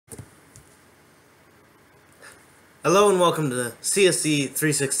Hello and welcome to CSC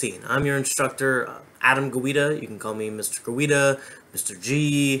 316. I'm your instructor, Adam Gawita. You can call me Mr. Gawita, Mr.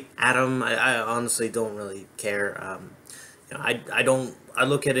 G, Adam. I honestly don't really care. I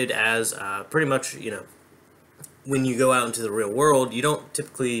look at it as pretty much, when you go out into the real world, you don't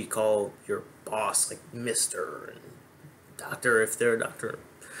typically call your boss like Mr. and Doctor if they're a doctor.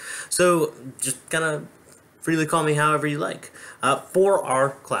 So just kind of freely call me however you like. For our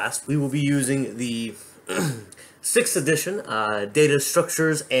class, we will be using the 6th edition, Data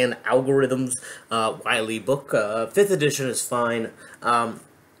Structures and Algorithms, Wiley book. 5th edition is fine.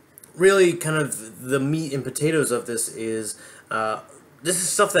 Really, kind of the meat and potatoes of this is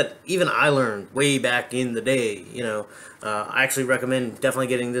stuff that even I learned way back in the day. I actually recommend definitely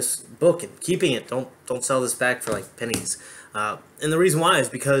getting this book and keeping it. Don't sell this back for like pennies. And the reason why is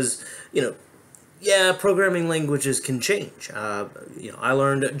because yeah, programming languages can change. I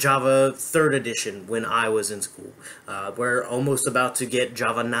learned Java 3rd edition when I was in school. We're almost about to get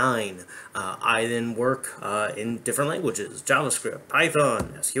Java 9. I then work in different languages: JavaScript,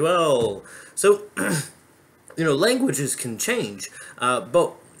 Python, SQL. So, languages can change.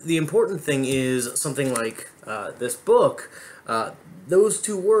 But the important thing is something like this book. Those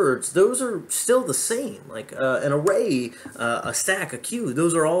two words, those are still the same. Like an array, a stack, a queue,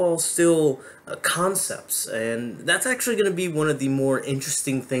 those are all still concepts. And that's actually going to be one of the more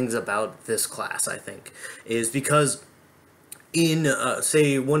interesting things about this class, I think, is because in,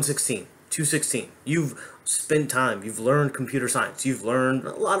 say, 116, 216, you've spent time, you've learned computer science, you've learned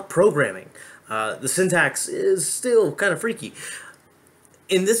a lot of programming. The syntax is still kind of freaky.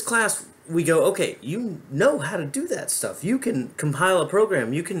 In this class, we go, okay, you know how to do that stuff. You can compile a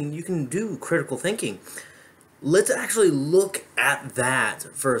program. You can do critical thinking. Let's actually look at that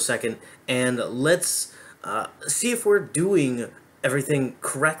for a second, and let's see if we're doing everything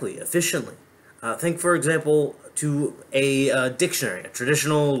correctly, efficiently. Think, for example, to a dictionary, a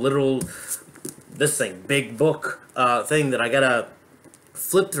traditional, literal, this thing, big book thing that I gotta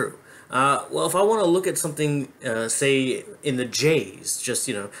flip through. Well, if I want to look at something, say, in the J's, just,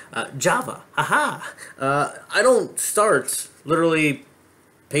 Java, haha, I don't start, literally,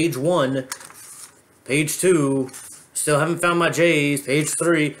 page 1, page 2, still haven't found my J's, page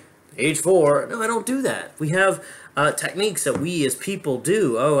 3, page 4. No, I don't do that. We have techniques that we as people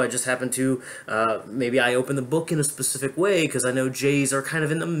do. Oh, I just happen to, maybe I open the book in a specific way because I know J's are kind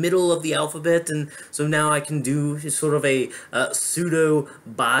of in the middle of the alphabet, and so now I can do sort of a pseudo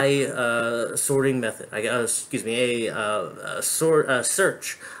by sorting method. A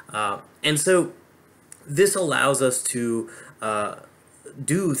search. And so this allows us to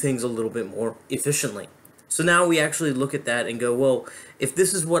do things a little bit more efficiently. So now we actually look at that and go, well, if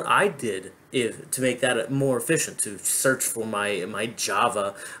this is what I did to make that more efficient, to search for my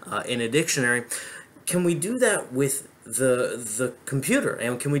Java in a dictionary, can we do that with the computer?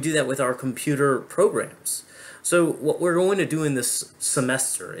 And can we do that with our computer programs? So what we're going to do in this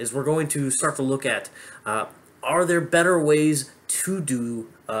semester is we're going to start to look at, are there better ways to do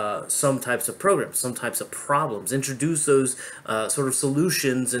some types of programs, some types of problems, introduce those sort of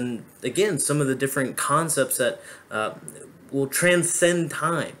solutions, and again, some of the different concepts that will transcend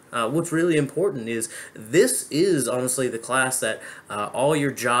time. What's really important is this is honestly the class that all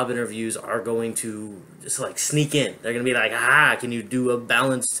your job interviews are going to just like sneak in. They're going to be like, can you do a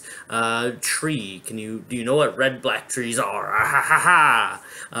balanced tree? Do you know what red black trees are?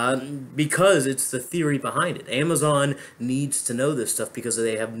 Because it's the theory behind it. Amazon needs to know this stuff because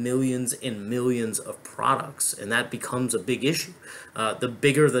they have millions and millions of products, and that becomes a big issue. The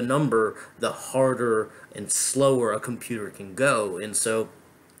bigger the number, the harder and slower a computer can go. And so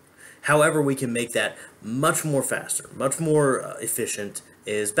however we can make that much more faster, much more efficient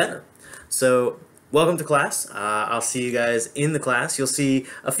is better. So welcome to class. I'll see you guys in the class. You'll see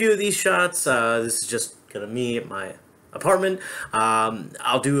a few of these shots. This is just kind of me at my apartment.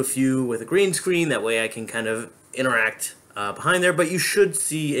 I'll do a few with a green screen. That way I can kind of interact behind there, but you should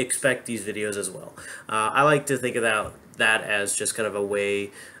expect these videos as well. I like to think about that as just kind of a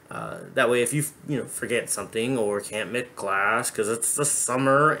way, that way if you forget something or can't make class because it's the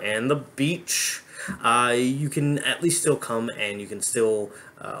summer and the beach, you can at least still come and you can still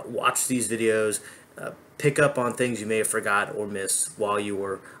watch these videos, pick up on things you may have forgot or missed while you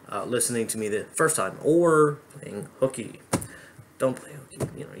were listening to me the first time, or playing hooky. Don't play hooky,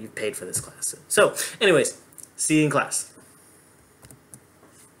 you paid for this class. So anyways, see you in class.